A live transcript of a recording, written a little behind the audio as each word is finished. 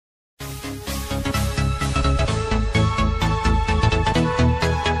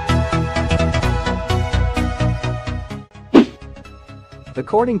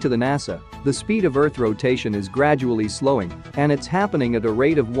According to the NASA, the speed of Earth rotation is gradually slowing, and it's happening at a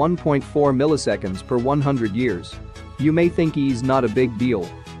rate of 1.4 milliseconds per 100 years. You may think is not a big deal.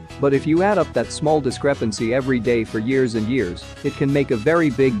 But if you add up that small discrepancy every day for years and years, it can make a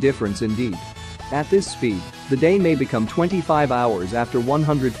very big difference indeed. At this speed, the day may become 25 hours after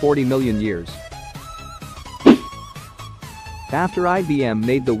 140 million years. After IBM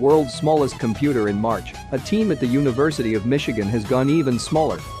made the world's smallest computer in March, a team at the University of Michigan has gone even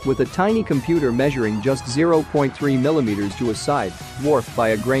smaller, with a tiny computer measuring just 0.3 millimeters to a side, dwarfed by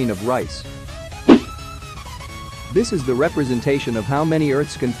a grain of rice. This is the representation of how many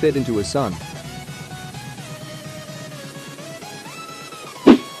Earths can fit into a sun.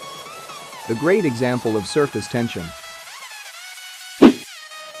 A great example of surface tension.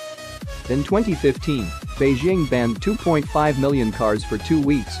 In 2015, Beijing banned 2.5 million cars for 2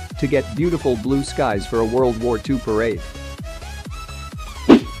 weeks to get beautiful blue skies for a World War II parade.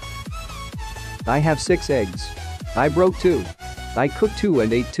 I have 6 eggs. I broke 2. I cooked 2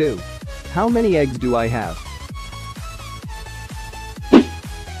 and ate 2. How many eggs do I have?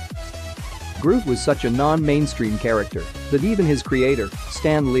 Groot was such a non-mainstream character that even his creator,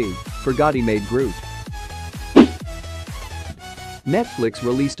 Stan Lee, forgot he made Groot. Netflix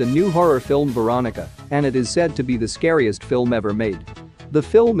released a new horror film, Veronica, and it is said to be the scariest film ever made. The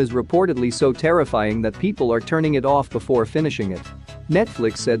film is reportedly so terrifying that people are turning it off before finishing it.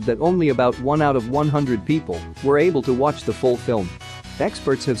 Netflix said that only about 1 out of 100 people were able to watch the full film.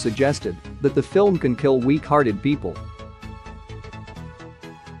 Experts have suggested that the film can kill weak-hearted people.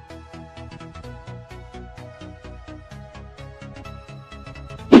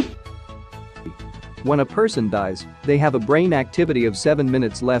 When a person dies, they have a brain activity of 7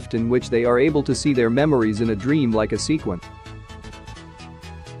 minutes left in which they are able to see their memories in a dream-like a sequence.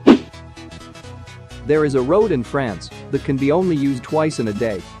 There is a road in France that can be only used twice in a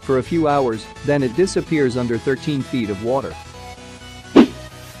day, for a few hours, then it disappears under 13 feet of water.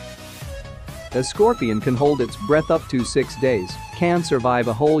 A scorpion can hold its breath up to 6 days, can survive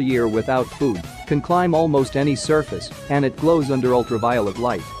a whole year without food, can climb almost any surface, and it glows under ultraviolet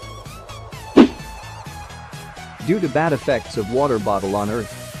light. Due to bad effects of water bottle on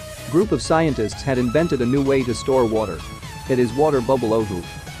Earth, a group of scientists had invented a new way to store water. It is water bubble ohu.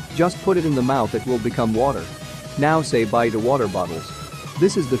 Just put it in the mouth, it will become water. Now say bye to water bottles.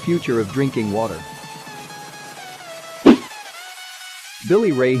 This is the future of drinking water.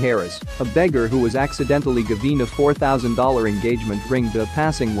 Billy Ray Harris, a beggar who was accidentally giving a $4,000 engagement ring to a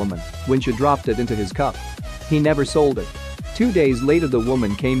passing woman when she dropped it into his cup. He never sold it. 2 days later the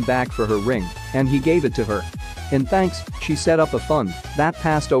woman came back for her ring, and he gave it to her. In thanks, she set up a fund that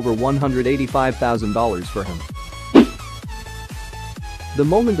passed over $185,000 for him. The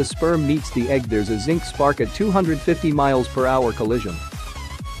moment the sperm meets the egg, there's a zinc spark at 250 miles per hour collision.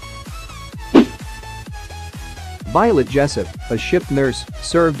 Violet Jessup, a ship nurse,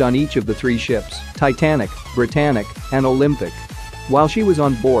 served on each of the 3 ships, Titanic, Britannic, and Olympic. While she was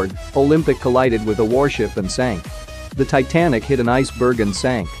on board, Olympic collided with a warship and sank. The Titanic hit an iceberg and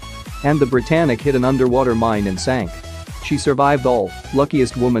sank. And the Britannic hit an underwater mine and sank. She survived all,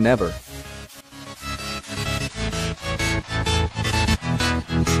 luckiest woman ever.